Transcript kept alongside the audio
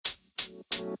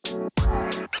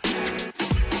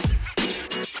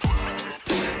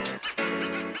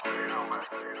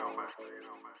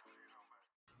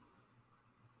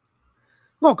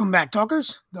Welcome back,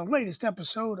 talkers. The latest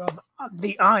episode of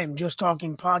the I'm Just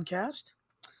Talking podcast.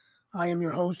 I am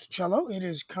your host, Cello. It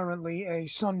is currently a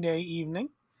Sunday evening,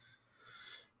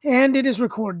 and it is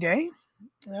record day.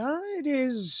 It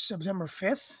is September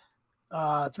 5th.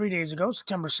 3 days ago,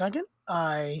 September 2nd,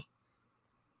 I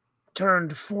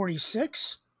turned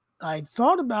 46. I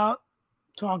thought about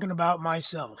talking about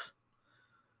myself,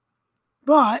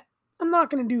 but I'm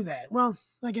not going to do that. Well,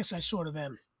 I guess I sort of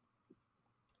am.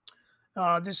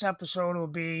 This episode will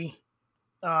be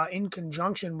in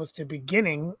conjunction with the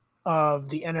beginning of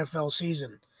the NFL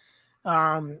season.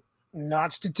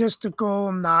 Not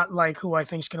statistical, not like who I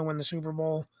think is going to win the Super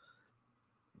Bowl.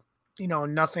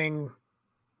 Nothing,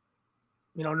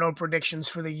 no predictions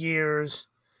for the years,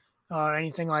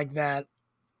 anything like that.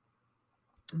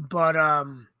 But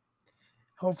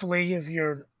hopefully, if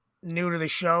you're new to the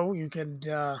show, you could,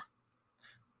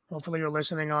 hopefully you're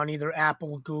listening on either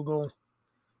Apple, Google,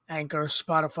 Anchor,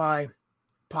 Spotify,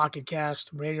 Pocket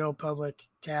Cast, Radio Public,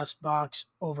 Castbox,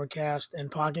 Overcast,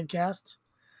 and Pocket Casts.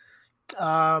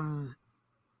 Follow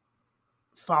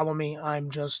me. I'm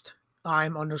just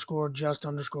Tawkin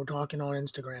on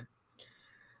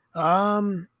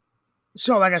Instagram.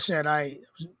 So like I said, I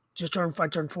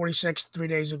turned 46 3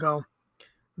 days ago.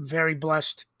 Very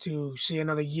blessed to see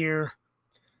another year.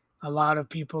 A lot of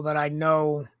people that I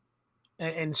know,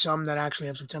 and some that actually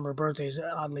have September birthdays,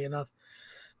 oddly enough,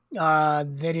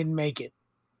 they didn't make it,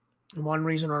 one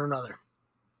reason or another.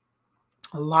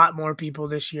 A lot more people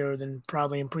this year than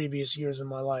probably in previous years in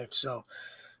my life. So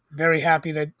very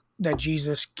happy that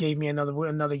Jesus gave me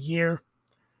another year.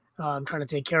 I'm trying to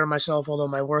take care of myself, although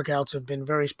my workouts have been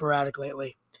very sporadic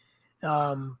lately.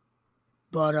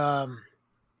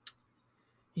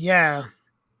 Yeah.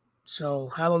 So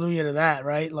hallelujah to that,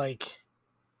 right? Like,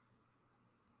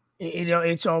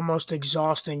 it's almost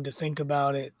exhausting to think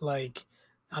about it. Like,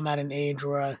 I'm at an age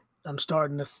where I'm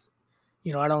starting to,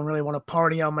 I don't really want to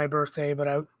party on my birthday,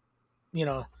 but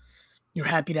you're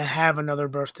happy to have another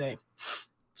birthday.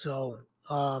 So,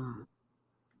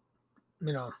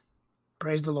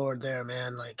 praise the Lord there,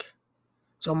 man. Like,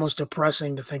 it's almost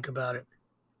depressing to think about it.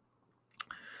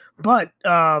 But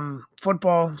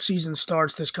football season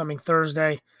starts this coming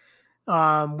Thursday,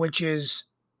 which is,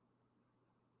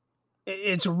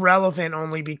 it's relevant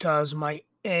only because my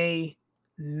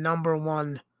number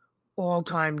one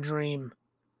all-time dream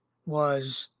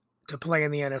was to play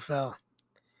in the NFL.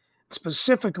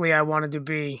 Specifically, I wanted to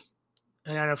be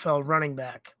an NFL running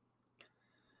back.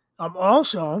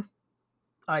 Also,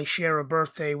 I share a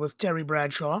birthday with Terry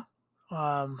Bradshaw,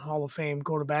 Hall of Fame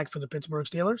quarterback for the Pittsburgh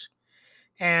Steelers,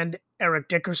 and Eric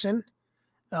Dickerson.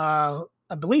 I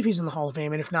believe he's in the Hall of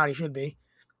Fame, and if not, he should be.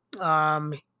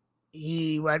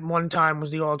 He at one time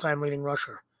was the all-time leading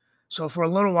rusher. So for a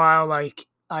little while, like,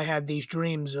 I had these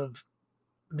dreams of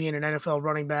being an NFL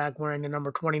running back, wearing the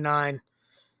number 29,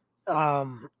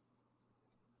 and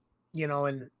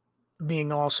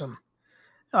being awesome.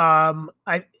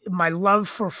 My love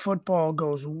for football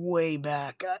goes way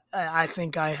back. I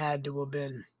think I had to have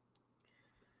been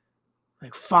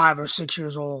like 5 or 6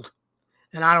 years old.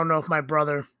 And I don't know if my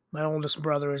oldest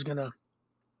brother, is going to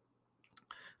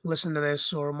listen to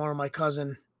this, or more of my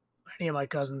cousin, any of my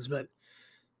cousins, but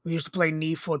we used to play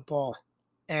knee football,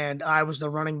 and I was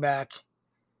the running back.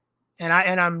 And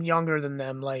I'm younger than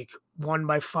them, like one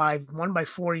by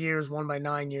 4 years, one by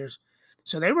 9 years.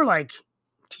 So they were like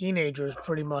teenagers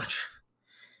pretty much.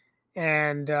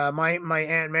 And my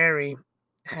Aunt Mary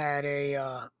had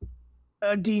a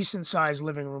decent sized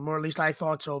living room, or at least I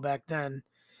thought so back then.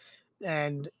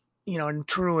 And in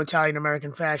true Italian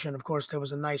American fashion, of course, there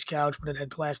was a nice couch, but it had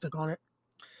plastic on it.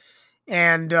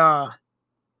 And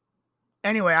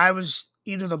anyway, I was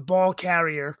either the ball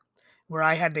carrier, where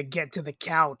I had to get to the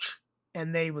couch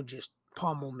and they would just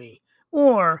pummel me,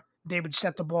 or they would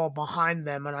set the ball behind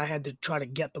them and I had to try to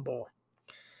get the ball.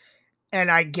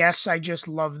 And I guess I just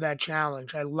love that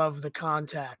challenge. I love the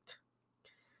contact.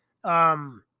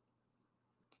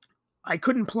 I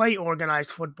couldn't play organized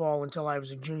football until I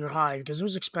was in junior high because it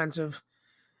was expensive.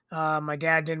 My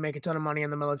dad didn't make a ton of money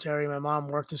in the military. My mom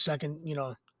worked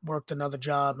worked another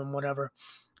job and whatever.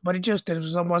 But it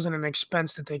wasn't an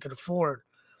expense that they could afford.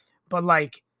 But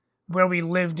like where we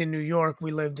lived in New York,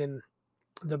 we lived in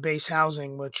the base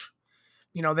housing, which,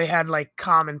 they had like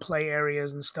common play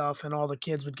areas and stuff, and all the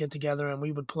kids would get together and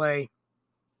we would play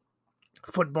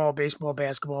football, baseball,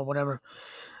 basketball, whatever,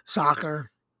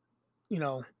 soccer, you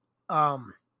know.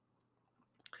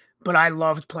 But I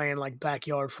loved playing like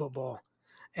backyard football.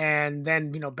 And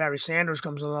then, Barry Sanders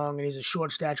comes along and he's a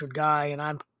short statured guy and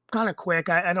I'm kind of quick.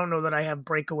 I don't know that I have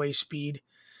breakaway speed.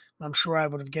 I'm sure I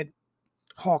would have get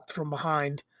hawked from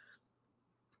behind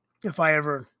if I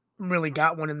ever really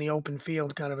got one in the open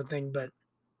field kind of a thing. But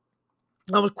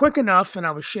I was quick enough and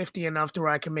I was shifty enough to where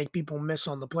I could make people miss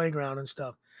on the playground and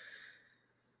stuff.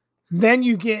 Then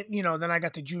then I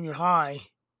got to junior high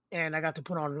and I got to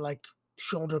put on like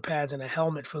shoulder pads and a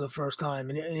helmet for the first time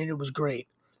and it was great.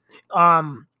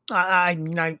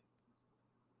 I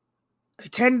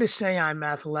tend to say I'm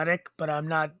athletic, but I'm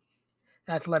not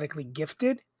athletically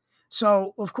gifted.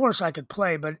 So of course I could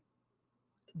play, but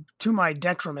to my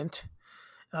detriment,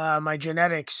 my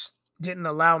genetics didn't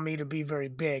allow me to be very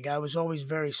big. I was always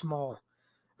very small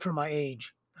for my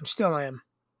age. I still am.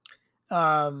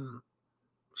 Um,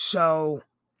 so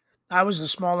I was the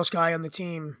smallest guy on the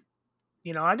team.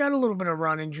 I got a little bit of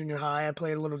run in junior high. I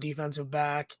played a little defensive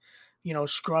back,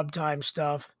 scrub time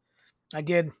stuff. I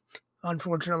did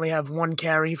unfortunately have one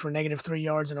carry for -3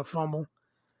 yards and a fumble.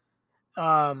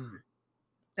 Um,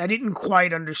 I didn't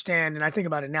quite understand, and I think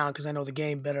about it now because I know the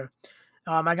game better.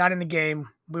 I got in the game.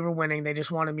 We were winning. They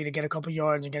just wanted me to get a couple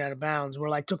yards and get out of bounds.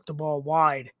 Where I took the ball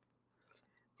wide,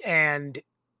 and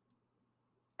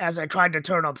as I tried to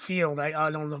turn upfield, I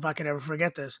don't know if I could ever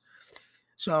forget this.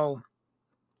 So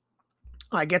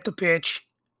I get the pitch,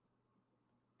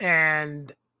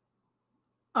 and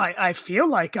I feel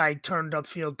like I turned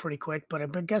upfield pretty quick, but I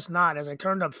guess not. As I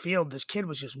turned upfield, this kid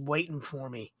was just waiting for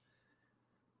me,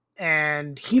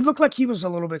 and he looked like he was a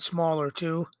little bit smaller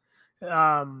too.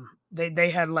 They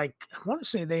had like I want to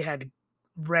say they had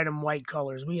red and white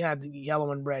colors. We had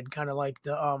yellow and red, kind of like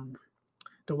the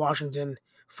Washington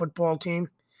football team,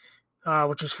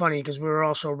 which was funny because we were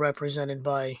also represented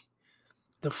by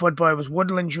the football. It was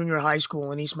Woodland Junior High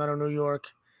School in East Meadow, New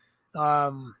York.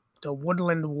 The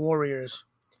Woodland Warriors,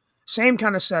 same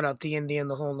kind of setup, the Indian,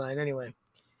 the whole nine. Anyway,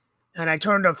 and I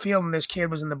turned upfield and this kid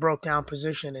was in the broke down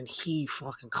position and he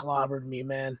fucking clobbered me,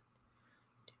 man.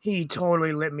 He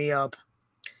totally lit me up.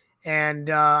 And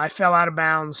I fell out of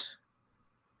bounds.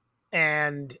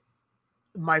 And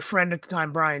my friend at the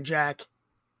time, Brian Jack,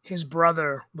 his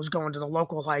brother was going to the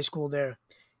local high school there.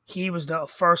 He was the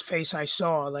first face I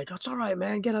saw. Like, it's all right,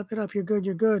 man. Get up. You're good.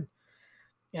 You're good.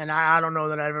 And I don't know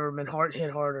that I've ever been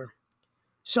hit harder.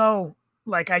 So,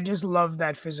 like, I just love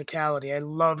that physicality. I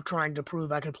love trying to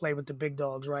prove I could play with the big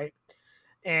dogs, right?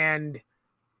 And,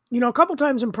 a couple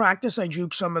times in practice, I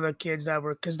juked some of the kids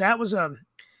because that was a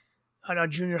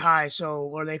junior high,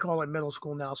 or they call it middle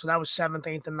school now. So that was 7th,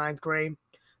 8th, and 9th grade.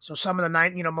 So some of the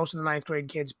most of the 9th grade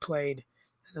kids played.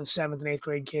 And the 7th and 8th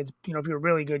grade kids, if you were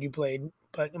really good, you played.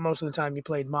 But most of the time you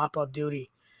played mop-up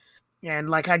duty. And,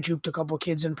 like, I juked a couple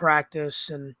kids in practice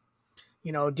and,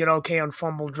 did okay on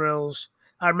fumble drills.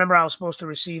 I remember I was supposed to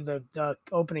receive the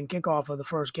opening kickoff of the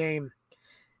first game.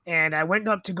 And I went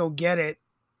up to go get it,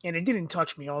 and it didn't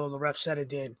touch me, although the ref said it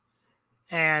did.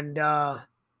 And I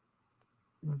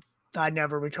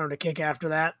never returned a kick after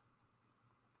that.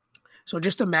 So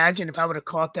just imagine if I would have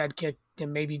caught that kick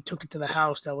and maybe took it to the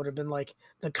house, that would have been like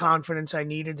the confidence I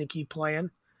needed to keep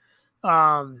playing.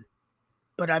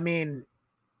 But I mean,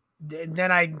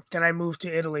 then I moved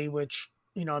to Italy, which,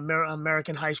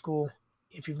 American high school.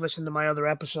 If you've listened to my other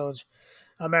episodes,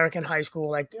 American high school,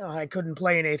 like I couldn't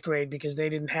play in 8th grade because they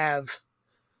didn't have,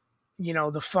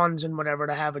 the funds and whatever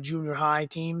to have a junior high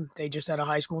team. They just had a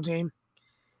high school team.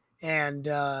 And,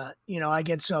 I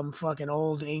get some fucking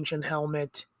old ancient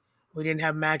helmet. We didn't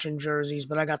have matching jerseys,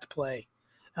 but I got to play.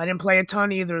 I didn't play a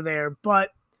ton either there, but,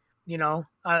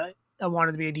 I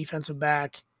wanted to be a defensive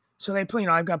back. So they play,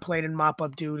 I've got played in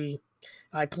mop-up duty.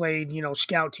 I played,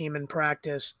 scout team in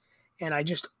practice. And I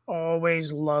just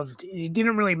always loved, it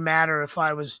didn't really matter if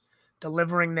I was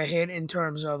delivering the hit in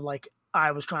terms of like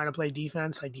I was trying to play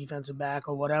defense, like defensive back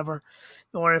or whatever,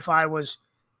 or if I was,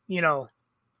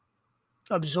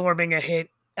 absorbing a hit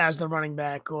as the running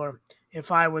back, or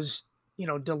if I was,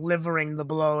 delivering the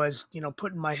blow as,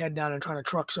 putting my head down and trying to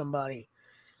truck somebody.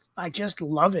 I just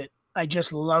love it. I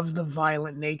just love the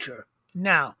violent nature.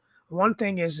 Now, one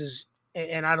thing is,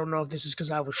 and I don't know if this is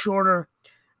because I was shorter,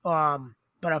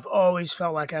 but I've always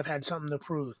felt like I've had something to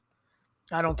prove.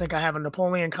 I don't think I have a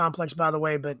Napoleon complex, by the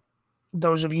way, but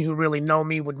those of you who really know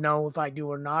me would know if I do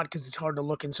or not, because it's hard to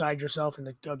look inside yourself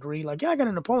and agree, like, yeah, I got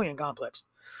a Napoleon complex.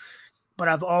 But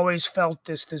I've always felt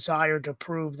this desire to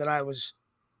prove that I was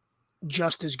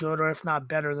just as good or if not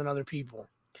better than other people.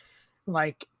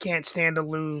 Like, can't stand to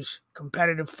lose,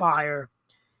 competitive fire,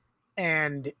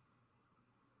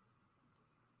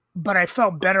 but I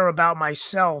felt better about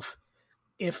myself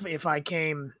if I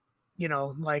came,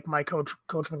 like my coach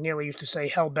McNeely used to say,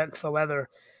 hell bent for leather,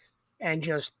 and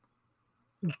just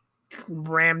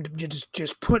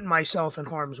put myself in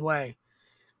harm's way.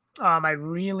 I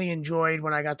really enjoyed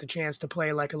when I got the chance to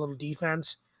play like a little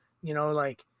defense,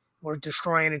 like we're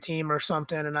destroying a team or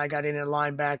something, and I got in a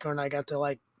linebacker and I got to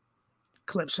like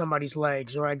clip somebody's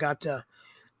legs, or I got to,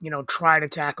 try to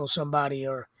tackle somebody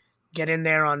or get in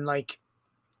there on like,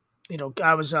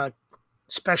 I was a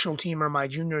special teamer my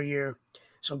junior year,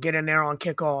 so get in there on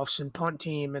kickoffs and punt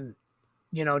team and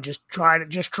just try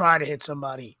to hit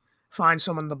somebody, find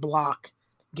someone to block,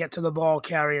 get to the ball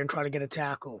carrier and try to get a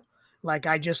tackle. Like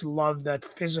I just love that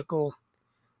physical,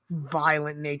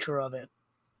 violent nature of it.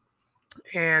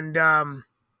 And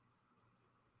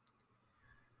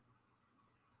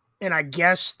I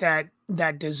guess that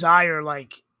desire,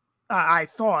 like I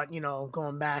thought,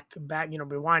 going back,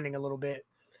 rewinding a little bit,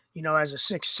 as a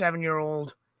 6, 7 year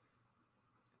old,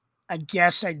 I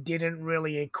guess I didn't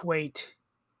really equate.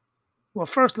 Well,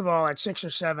 first of all, at 6 or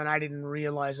 7, I didn't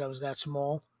realize I was that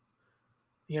small.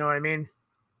 You know what I mean?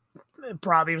 It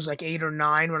probably was like 8 or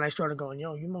 9 when I started going,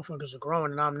 yo, you motherfuckers are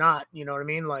growing and I'm not. You know what I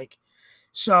mean? Like,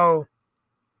 so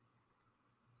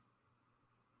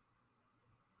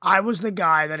I was the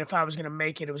guy that if I was going to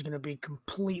make it, it was going to be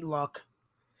complete luck.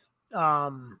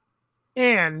 Um,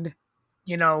 and,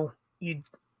 you know, you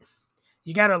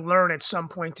you got to learn at some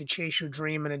point to chase your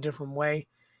dream in a different way.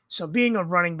 So being a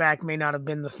running back may not have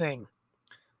been the thing.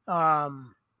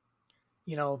 Um,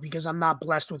 because I'm not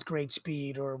blessed with great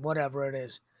speed or whatever it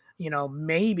is.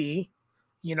 Maybe,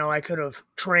 I could have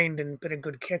trained and been a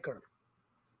good kicker.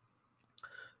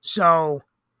 So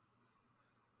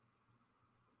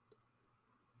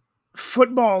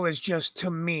football is just, to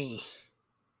me,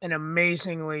 an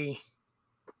amazingly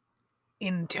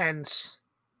intense,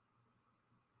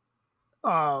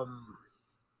 um,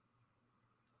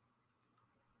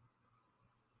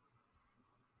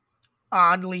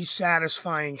 oddly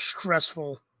satisfying,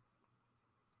 stressful,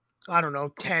 I don't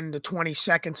know, 10 to 20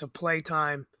 seconds of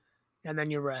playtime, and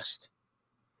then you rest.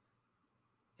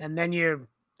 And then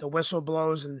the whistle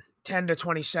blows and 10 to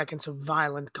 20 seconds of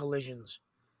violent collisions,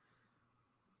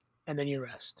 and then you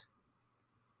rest.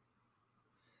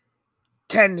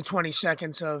 10 to 20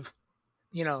 seconds of,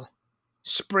 you know,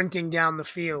 sprinting down the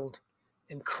field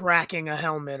and cracking a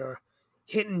helmet or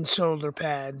hitting shoulder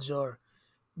pads, or,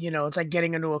 it's like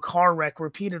getting into a car wreck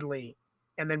repeatedly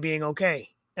and then being okay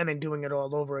and then doing it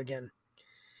all over again.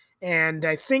 And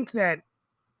I think that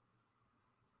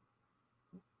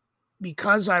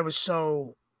because I was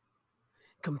so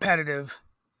competitive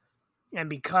and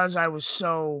because I was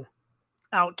so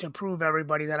out to prove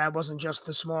everybody that I wasn't just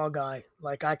the small guy,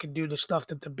 like I could do the stuff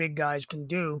that the big guys can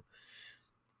do,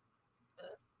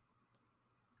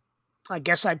 I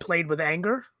guess I played with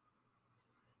anger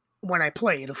when I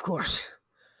played, of course.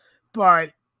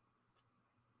 But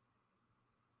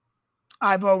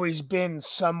I've always been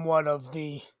somewhat of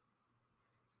the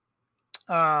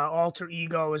alter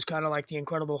ego, is kind of like the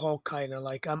Incredible Hulk, kind of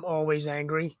like I'm always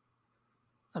angry.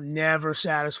 I'm never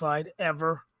satisfied,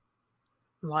 ever.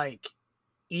 Like,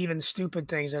 even stupid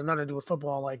things that have nothing to do with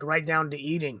football, like right down to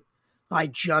eating. I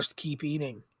just keep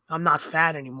eating. I'm not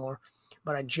fat anymore,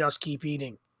 but I just keep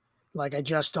eating. Like, I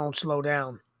just don't slow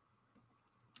down.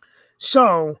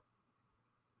 So,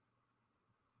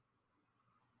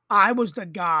 I was the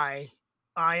guy,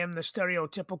 I am the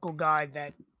stereotypical guy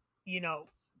that, you know,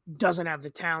 doesn't have the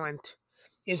talent,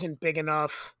 isn't big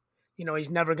enough, he's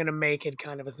never going to make it,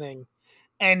 kind of a thing.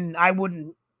 And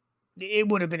it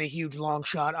would have been a huge long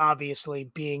shot, obviously,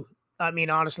 I mean,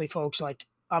 honestly, folks, like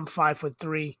I'm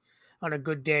 5'3" on a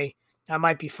good day. I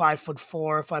might be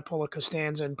 5'4" if I pull a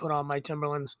Costanza and put on my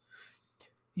Timberlands.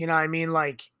 You know what I mean?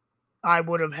 Like, I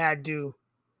would have had to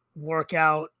work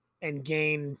out and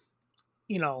gain,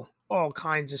 all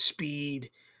kinds of speed.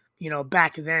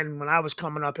 Back then when I was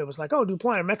coming up, it was like, oh, do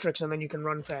plyometrics and then you can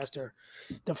run faster.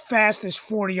 The fastest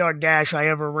 40-yard dash I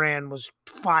ever ran was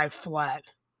 5 flat.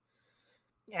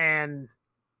 And,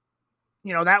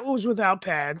 that was without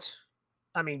pads.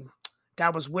 I mean,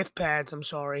 that was with pads, I'm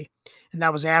sorry. And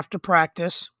that was after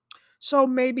practice. So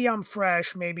maybe I'm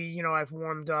fresh. Maybe, I've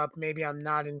warmed up. Maybe I'm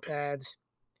not in pads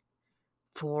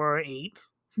for 8,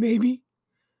 maybe.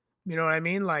 You know what I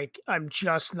mean? Like, I'm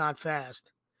just not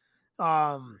fast.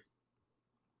 And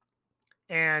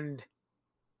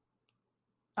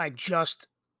I just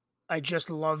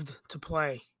loved to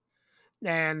play.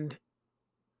 And,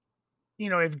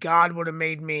 if God would have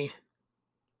made me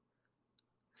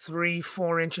 3,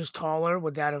 4 inches taller,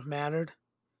 would that have mattered?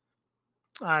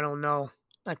 I don't know.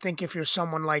 I think if you're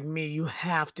someone like me, you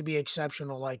have to be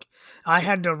exceptional. Like, I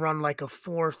had to run like a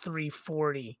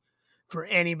 4.340 for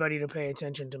anybody to pay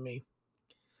attention to me.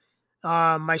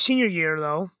 My senior year,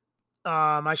 though,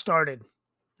 I started,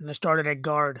 and I started at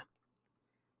guard.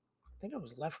 I think I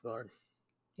was left guard.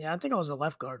 Yeah, I think I was a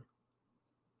left guard.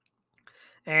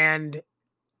 And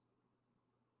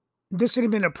this had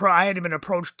been I had been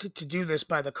approached to do this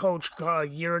by the coach a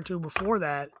year or two before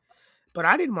that, but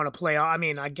I didn't want to play. I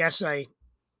mean, I guess I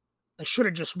should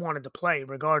have just wanted to play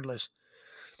regardless.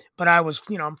 But I was,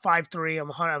 I'm 5'3".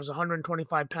 I was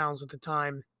 125 pounds at the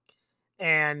time,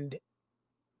 and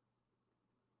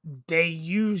they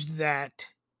used that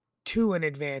to an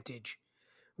advantage.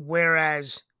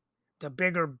 Whereas the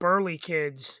bigger burly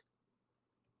kids,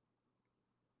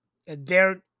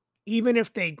 they're even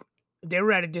if they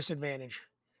were at a disadvantage.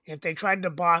 If they tried to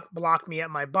block me at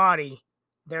my body,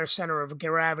 their center of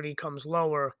gravity comes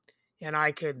lower, and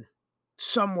I could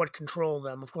somewhat control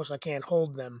them. Of course, I can't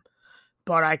hold them,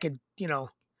 but I could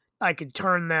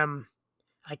turn them.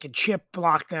 I could chip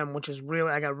block them, which is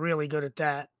really I got really good at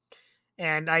that.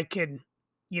 And I could,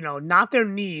 not their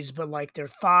knees, but like their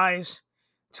thighs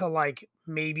to like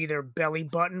maybe their belly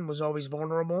button was always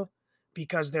vulnerable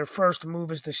because their first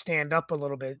move is to stand up a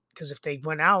little bit. Because if they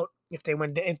went out, if they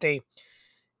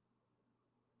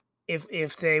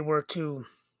were to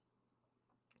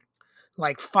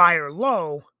like fire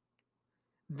low,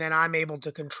 then I'm able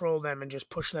to control them and just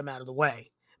push them out of the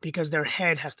way because their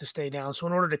head has to stay down. So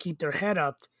in order to keep their head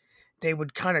up, they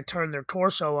would kind of turn their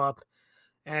torso up.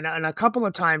 And a couple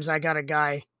of times I got a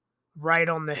guy right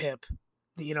on the hip.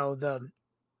 The, you know, the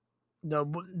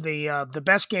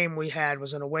best game we had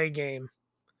was an away game.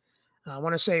 I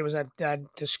want to say it was at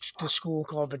this school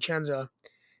called Vicenza,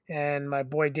 and my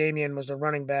boy Damien was the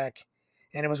running back.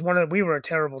 And it was we were a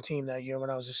terrible team that year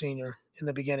when I was a senior in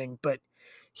the beginning, but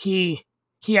he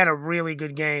he had a really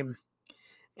good game,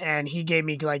 and he gave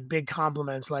me like big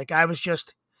compliments. Like I was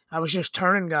just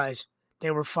turning guys. They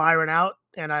were firing out,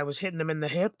 and I was hitting them in the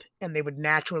hip, and they would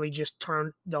naturally just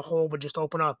turn. The hole would just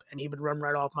open up, and he would run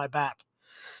right off my back.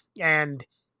 And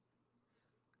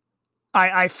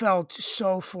I felt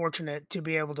so fortunate to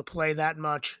be able to play that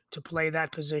much, to play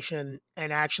that position,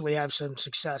 and actually have some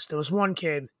success. There was one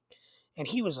kid, and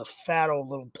he was a fat old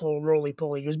little roly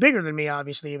poly. He was bigger than me,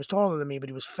 obviously. He was taller than me, but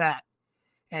he was fat.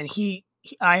 And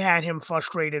I had him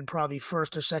frustrated probably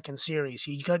first or second series.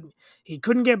 He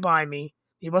couldn't get by me.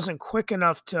 He wasn't quick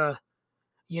enough to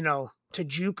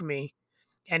juke me.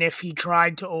 And if he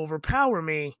tried to overpower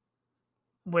me,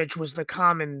 which was the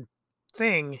common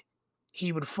thing,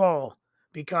 he would fall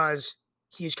because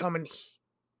he's coming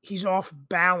he's off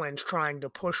balance trying to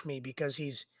push me because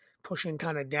he's pushing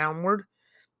kind of downward,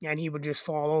 and he would just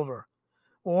fall over.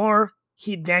 Or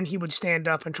he would stand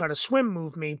up and try to swim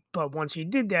move me, but once he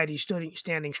did that, he stood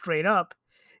standing straight up,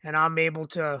 and I'm able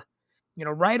to,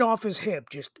 right off his hip,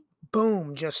 just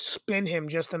boom, just spin him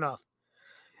just enough.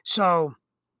 So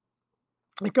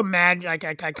like imagine, I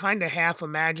kind of half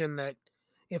imagine that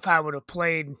if I would have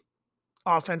played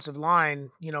offensive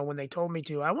line, when they told me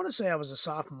to, I want to say I was a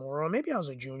sophomore or maybe I was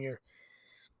a junior,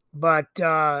 but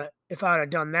if I would have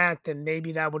done that, then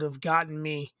maybe that would have gotten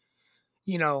me,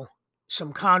 you know,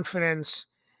 some confidence,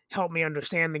 helped me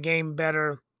understand the game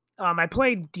better. I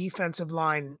played defensive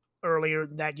line earlier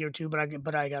that year too,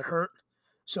 but I got hurt,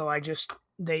 so I just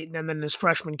they and then this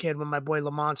freshman kid when my boy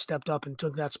Lamont stepped up and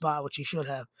took that spot, which he should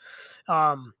have,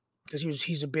 because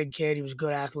he's a big kid, he was a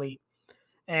good athlete,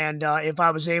 and if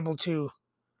I was able to,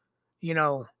 you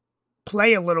know,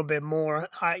 play a little bit more,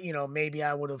 maybe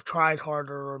I would have tried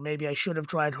harder, or maybe I should have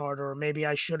tried harder, or maybe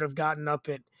I should have gotten up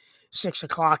at 6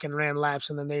 o'clock and ran laps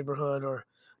in the neighborhood, or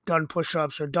done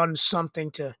push-ups, or done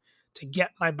something to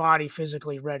get my body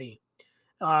physically ready.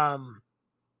 Um,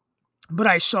 but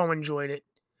I so enjoyed it.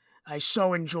 I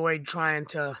so enjoyed trying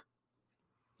to,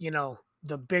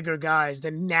 the bigger guys,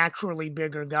 the naturally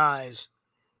bigger guys,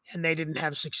 and they didn't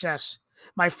have success.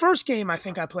 My first game, I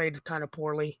think I played kind of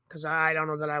poorly because I don't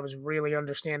know that I was really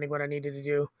understanding what I needed to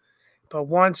do. But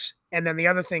once, and then the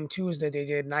other thing too is that they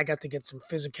did, and I got to get some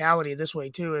physicality this way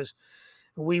too, is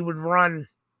we would run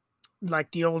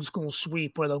like the old school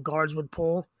sweep where the guards would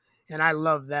pull. And I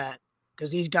love that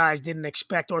because these guys didn't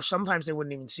expect, or sometimes they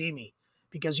wouldn't even see me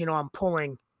because, I'm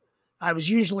pulling. I was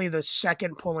usually the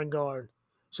second pulling guard.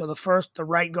 So the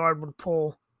right guard would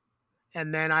pull,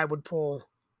 and then I would pull,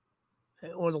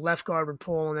 or the left guard would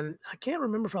pull, and then I can't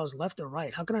remember if I was left or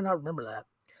right. How can I not remember that?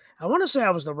 I want to say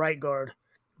I was the right guard,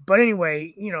 but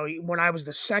anyway, when I was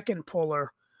the second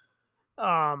puller,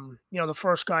 the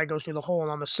first guy goes through the hole, and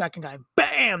on the second guy,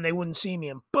 bam, they wouldn't see me,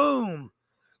 and boom,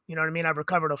 you know what I mean? I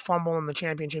recovered a fumble in the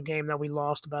championship game that we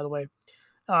lost, by the way.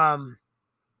 Um,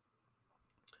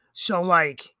 so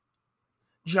like,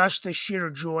 just the sheer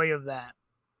joy of that,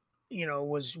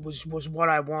 was what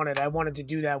I wanted. I wanted to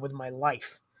do that with my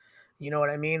life. You know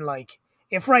what I mean? Like,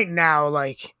 if right now,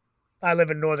 like, I live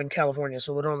in Northern California,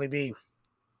 so it would only be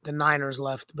the Niners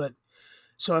left. But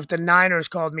so if the Niners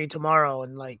called me tomorrow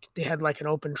and like they had like an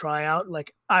open tryout,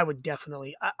 like I would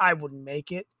definitely, I wouldn't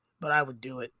make it, but I would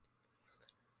do it.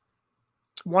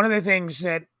 One of the things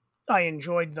that I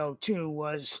enjoyed though too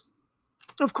was,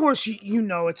 of course,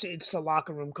 it's the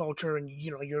locker room culture, and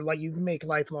you're like you can make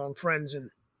lifelong friends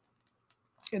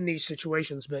in these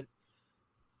situations. But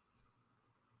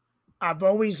I've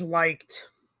always liked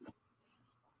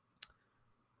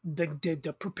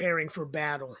the preparing for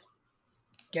battle,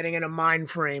 getting in a mind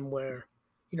frame where,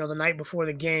 the night before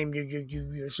the game,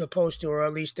 you're supposed to, or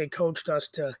at least they coached us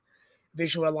to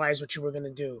visualize what you were going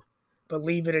to do,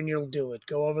 believe it, and you'll do it.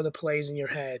 Go over the plays in your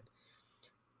head,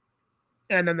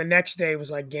 and then the next day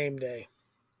was like game day.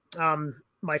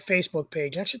 My Facebook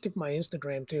page, I actually think my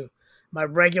Instagram too. My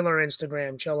regular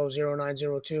Instagram,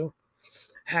 cello0902,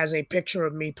 has a picture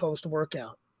of me post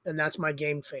workout, and that's my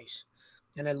game face.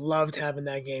 And I loved having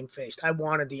that game face. I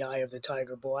wanted the eye of the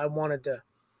tiger, boy. I wanted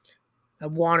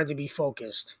to be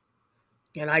focused.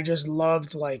 And I just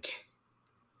loved like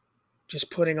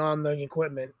just putting on the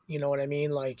equipment, you know what I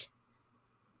mean? Like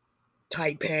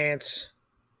tight pants,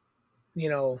 you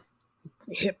know,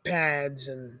 hip pads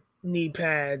and knee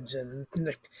pads, and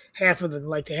like half of the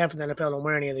NFL don't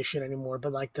wear any of this shit anymore,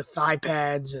 but like the thigh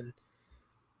pads, and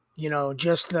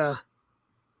just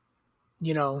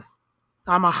you know,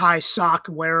 I'm a high sock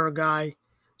wearer guy,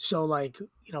 so like,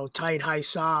 tight high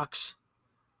socks.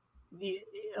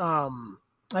 Um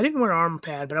I didn't wear arm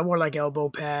pad, but I wore like elbow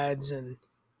pads, and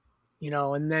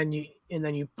and then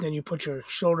you put your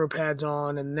shoulder pads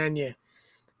on, and then your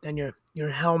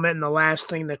helmet, and the last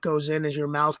thing that goes in is your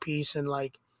mouthpiece, and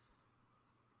like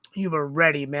you were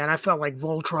ready, man. I felt like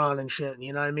Voltron and shit.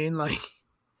 You know what I mean? Like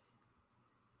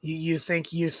you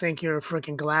think you're a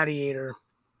freaking gladiator,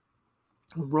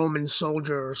 Roman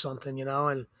soldier or something,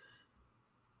 and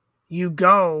you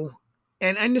go,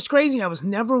 and it's crazy. I was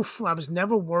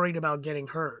never worried about getting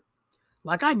hurt.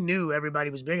 Like I knew everybody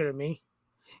was bigger than me,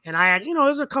 and I had,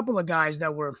 there's a couple of guys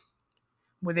that were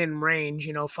within range,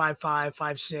 5'5",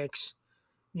 5'6",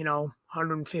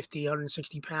 150,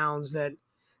 160 pounds that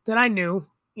I knew,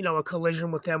 a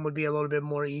collision with them would be a little bit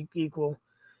more equal.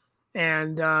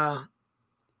 And,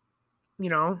 you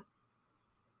know,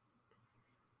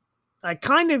 I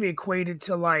kind of equated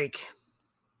to like,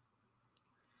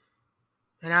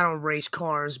 and I don't race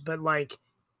cars, but like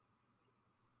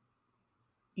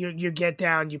you get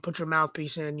down, you put your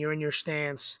mouthpiece in, you're in your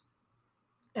stance,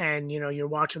 and, you're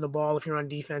watching the ball if you're on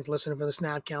defense, listening for the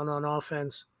snap count on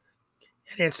offense.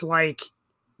 And it's like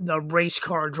the race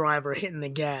car driver hitting the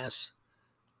gas.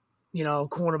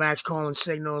 Quarterbacks calling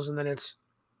signals, and then it's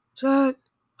set,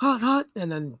 hot, hot,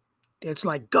 and then it's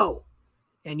like go,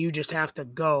 and you just have to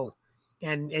go.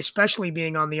 And especially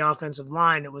being on the offensive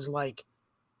line, it was like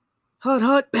hot,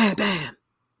 hot, bam, bam,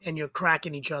 and you're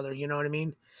cracking each other. You know what I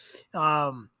mean?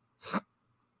 Um,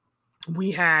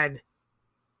 we had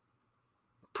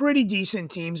pretty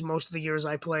decent teams most of the years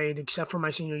I played, except for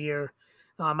my senior year.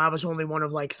 I was only one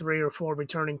of like 3 or 4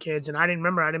 returning kids, and I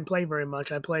didn't play very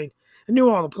much. I knew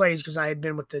all the plays because I had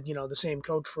been with the same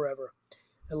coach forever,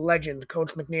 a legend,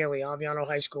 Coach McNeely, Aviano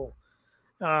High School.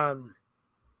 Um,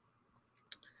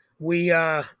 we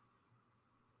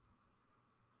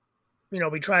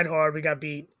we tried hard. We got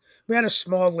beat. We had a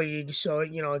small league, so I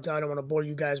don't want to bore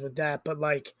you guys with that, but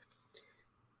like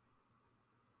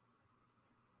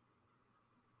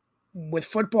with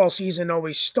football season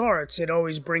always starts, it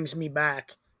always brings me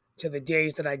back to the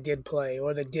days that I did play,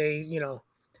 or the day,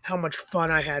 how much fun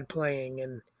I had playing.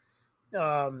 And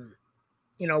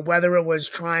whether it was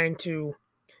trying to,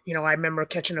 I remember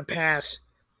catching a pass,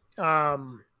 a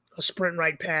sprint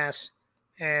right pass,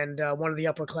 and one of the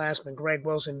upperclassmen, Greg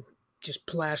Wilson, just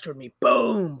plastered me,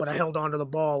 boom, but I held on to the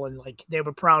ball, and like they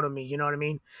were proud of me, you know what I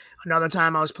mean? Another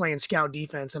time I was playing scout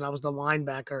defense, and I was the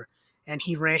linebacker, and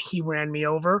he ran me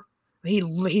over.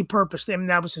 He purposed him,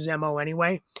 that was his MO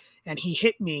anyway, and he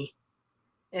hit me,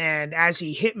 and as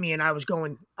he hit me and I was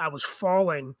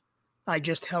falling, I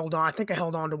just held on. I think I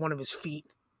held on to one of his feet,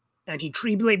 and he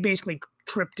basically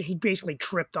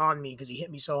tripped on me because he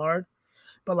hit me so hard.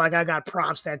 But like I got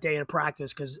props that day in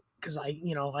practice because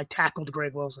I tackled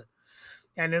Greg Wilson,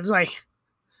 and it was like,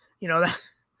 that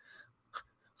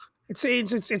it's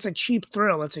a cheap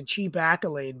thrill, it's a cheap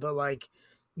accolade, but like,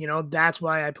 that's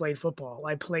why I played football.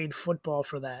 I played football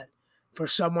for that, for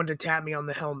someone to tap me on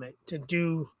the helmet, to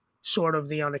do sort of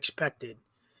the unexpected,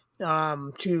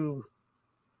 to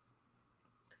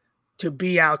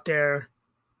be out there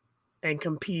and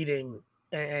competing,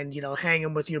 and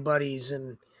hanging with your buddies.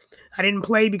 And I didn't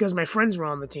play because my friends were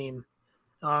on the team.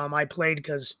 I played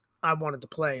because I wanted to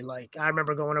play. Like, I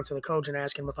remember going up to the coach and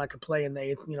asking him if I could play, and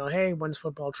they, hey, when's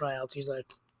football tryouts? He's like,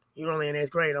 you're only in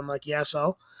eighth grade. I'm like, yeah,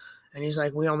 so? And he's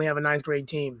like, we only have a ninth grade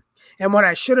team. And what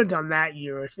I should have done that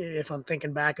year, if I'm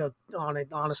thinking back on it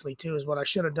honestly too, is what I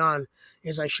should have done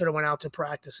is I should have went out to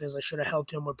practices. I should have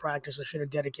helped him with practice. I should have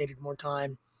dedicated more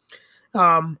time.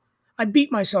 Um, I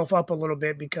beat myself up a little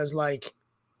bit because, like,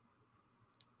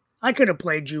 I could have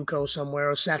played JUCO somewhere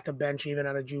or sat the bench even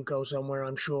at a JUCO somewhere,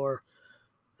 I'm sure.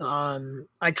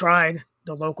 I tried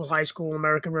the local high school,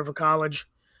 American River College.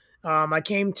 I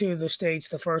came to the States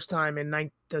the first time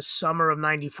in the summer of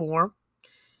 '94,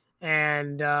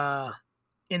 and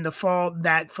in the fall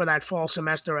for that fall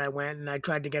semester, I went and I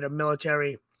tried to get a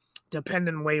military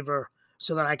dependent waiver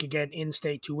so that I could get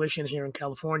in-state tuition here in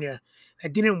California.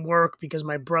 It didn't work because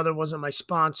my brother wasn't my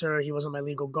sponsor, he wasn't my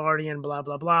legal guardian, blah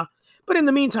blah blah. But in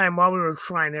the meantime, while we were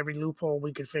trying every loophole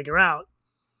we could figure out,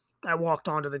 I walked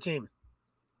onto the team.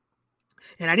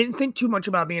 And I didn't think too much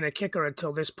about being a kicker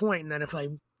until this point. And then if I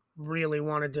really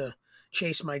wanted to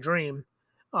chase my dream,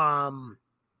 um,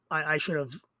 I should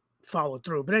have followed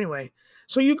through. But anyway,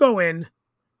 so you go in,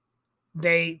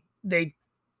 they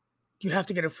you have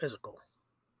to get a physical.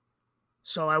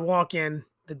 So I walk in,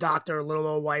 the doctor, a little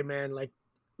old white man, like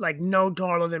no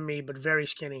taller than me, but very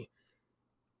skinny.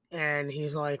 And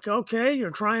he's like, okay,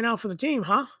 you're trying out for the team,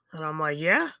 huh? And I'm like,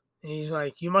 yeah. And he's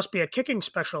like, you must be a kicking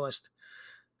specialist.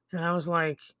 And I was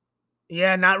like,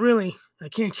 yeah, not really. I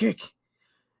can't kick.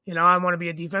 I want to be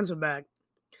a defensive back.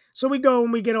 So we go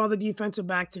and we get all the defensive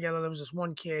back together. There was this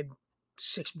one kid,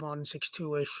 6'1",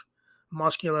 6'2" ish,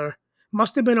 muscular.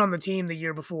 Must have been on the team the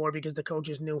year before because the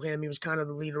coaches knew him. He was kind of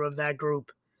the leader of that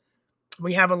group.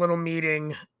 We have a little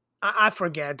meeting. I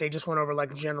forget. They just went over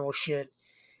like general shit.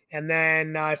 And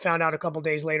then I found out a couple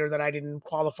days later that I didn't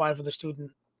qualify for the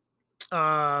student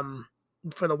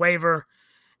for the waiver.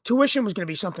 Tuition was going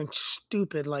to be something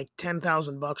stupid like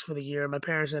 $10,000 for the year. My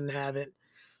parents didn't have it.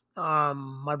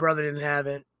 My brother didn't have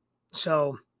it.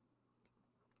 So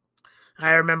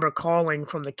I remember calling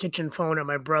from the kitchen phone at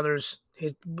my brother's.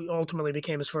 His ultimately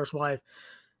became his first wife.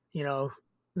 You know,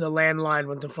 the landline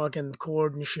with the fucking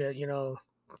cord and shit.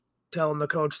 Telling the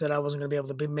coach that I wasn't gonna be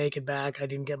able to make it back. I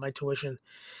didn't get my tuition.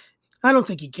 I don't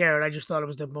think he cared. I just thought it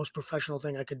was the most professional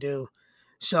thing I could do.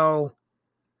 So,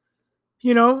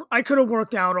 I could have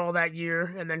worked out all that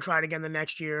year and then tried again the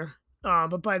next year.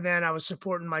 But by then I was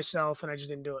supporting myself and I just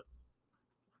didn't do it.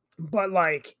 But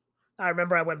like, I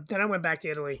remember I went back to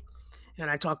Italy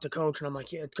and I talked to coach and I'm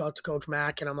like, yeah, talked to Coach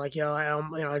Mack and I'm like, yo,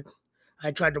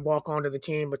 I tried to walk onto the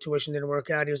team, but tuition didn't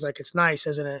work out. He was like, it's nice,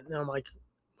 isn't it? And I'm like,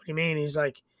 what do you mean? He's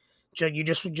like, you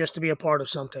just to be a part of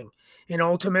something. And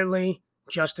ultimately,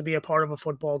 just to be a part of a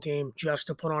football team, just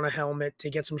to put on a helmet, to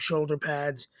get some shoulder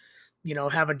pads,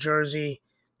 have a jersey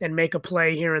and make a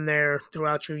play here and there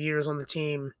throughout your years on the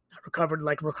team.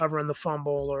 Recovering the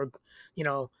fumble or, you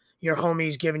know, your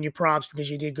homies giving you props because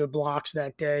you did good blocks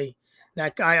that day.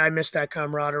 That guy, I miss that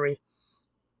camaraderie.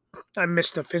 I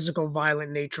miss the physical,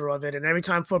 violent nature of it. And every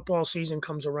time football season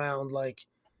comes around, like,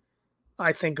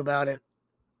 I think about it.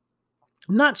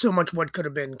 Not so much what could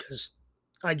have been because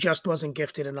I just wasn't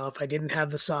gifted enough. I didn't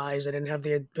have the size. I didn't have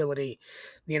the ability,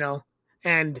 you know.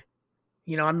 And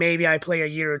maybe I play a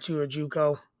year or two of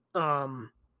JUCO,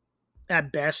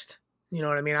 at best. You know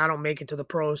what I mean? I don't make it to the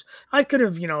pros. I could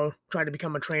have, tried to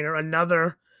become a trainer.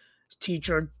 Another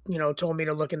teacher, told me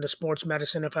to look into sports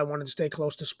medicine if I wanted to stay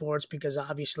close to sports because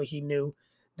obviously he knew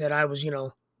that I was,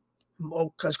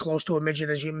 as close to a midget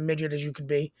as you could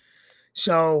be.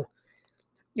 So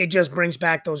it just brings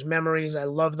back those memories. I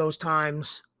love those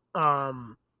times.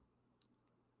 Um,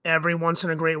 every once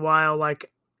in a great while,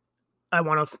 like I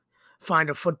want to find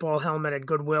a football helmet at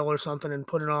Goodwill or something and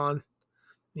put it on.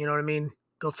 You know what I mean?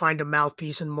 Go find a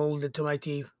mouthpiece and mold it to my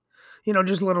teeth.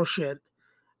 Just little shit.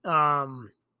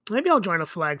 Maybe I'll join a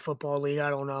flag football league. I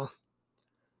don't know.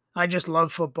 I just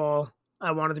love football.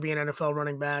 I wanted to be an NFL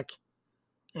running back,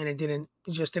 and it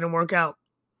just didn't work out.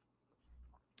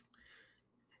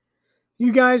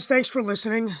 You guys, thanks for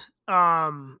listening.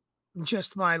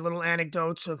 Just my little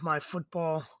anecdotes of my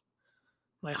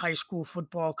high school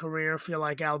football career. Feel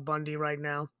like Al Bundy right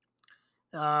now.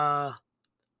 Uh,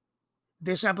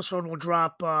 this episode will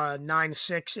drop 9,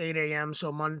 6, 8 a.m.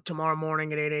 So tomorrow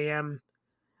morning at 8 a.m.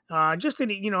 Just to,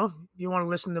 if you want to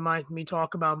listen to me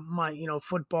talk about my,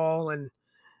 football and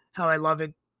how I love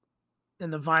it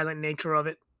and the violent nature of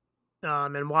it,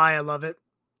 and why I love it,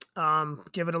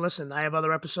 give it a listen. I have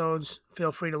other episodes.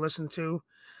 Feel free to listen to,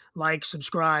 like,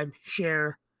 subscribe,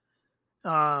 share,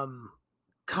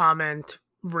 comment,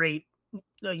 rate,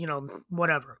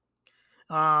 whatever.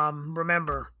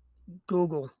 Remember,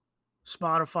 Google,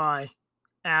 Spotify,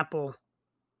 Apple.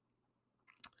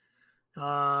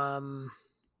 Um,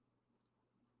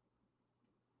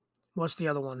 what's the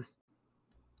other one?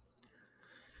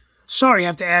 Sorry, I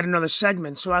have to add another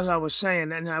segment. So as I was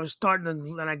saying, and I was starting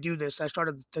to, when I do this,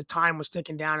 the time was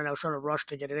ticking down and I was trying to rush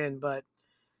to get it in. But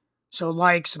so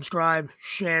like, subscribe,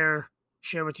 share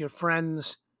with your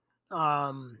friends.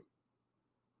 Um,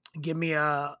 Give me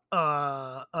a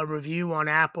review on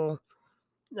Apple.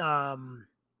 Um,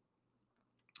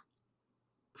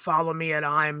 Follow me at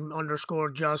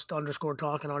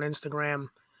I'm_just_talking on Instagram.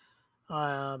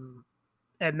 Um,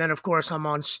 and then of course I'm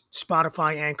on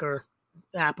Spotify, Anchor,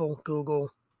 Apple,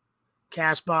 Google,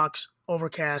 Castbox,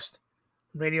 Overcast,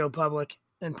 Radio Public,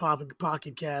 and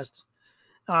Pocket Casts.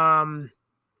 Um,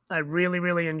 I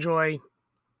really enjoy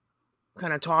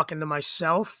kind of talking to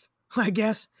myself, I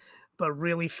guess, but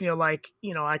really feel like,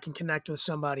 I can connect with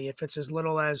somebody. If it's as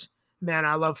little as, man,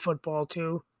 I love football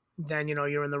too, then,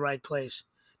 you're in the right place.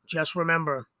 Just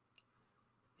remember,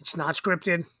 it's not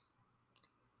scripted.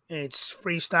 It's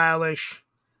freestylish.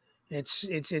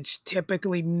 It's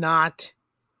typically not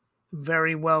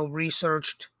very well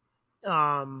researched.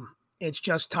 It's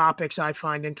just topics I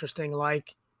find interesting,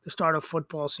 like the start of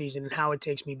football season and how it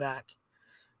takes me back.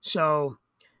 So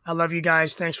I love you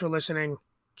guys. Thanks for listening.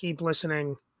 Keep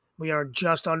listening. We are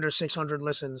just under 600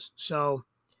 listens. So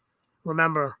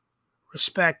remember,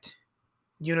 respect,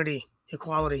 unity,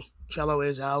 equality. Cello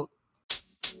is out.